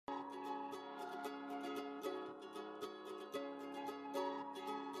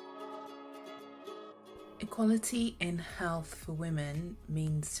Equality in health for women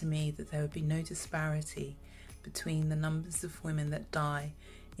means to me that there would be no disparity between the numbers of women that die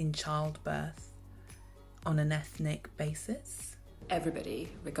in childbirth on an ethnic basis. Everybody,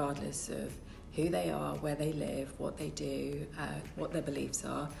 regardless of who they are, where they live, what they do, what their beliefs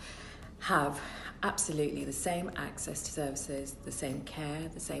are, have absolutely the same access to services, the same care,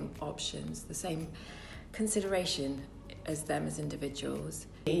 the same options, the same consideration as them as individuals.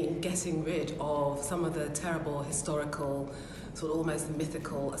 Getting rid of some of the terrible historical, sort of almost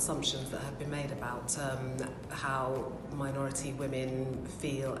mythical assumptions that have been made about how minority women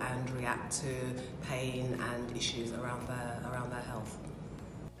feel and react to pain and issues around their health.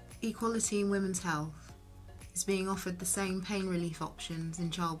 Equality in women's health is being offered the same pain relief options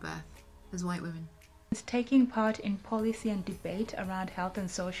in childbirth as white women. It's taking part in policy and debate around health and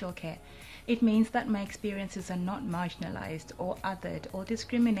social care. It means that my experiences are not marginalized or othered or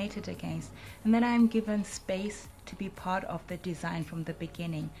discriminated against, and that I am given space to be part of the design from the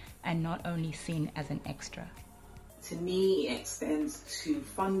beginning and not only seen as an extra. To me, it extends to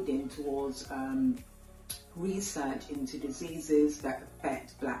funding towards research into diseases that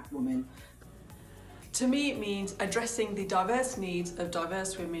affect Black women. To me, it means addressing the diverse needs of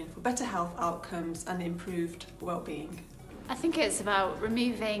diverse women for better health outcomes and improved well-being. I think it's about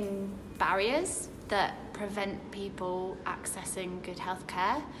removing barriers that prevent people accessing good health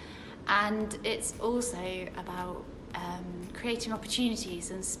care, and it's also about creating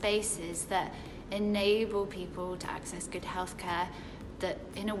opportunities and spaces that enable people to access good health care that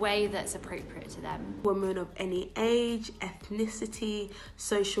in a way that's appropriate to them. Women of any age, ethnicity,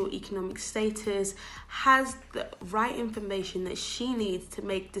 social economic status has the right information that she needs to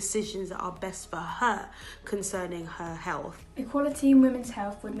make decisions that are best for her concerning her health. Equality in women's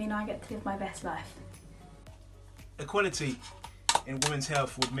health would mean I get to live my best life. Equality in women's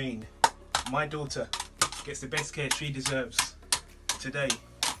health would mean my daughter gets the best care she deserves today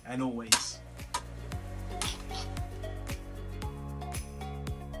and always.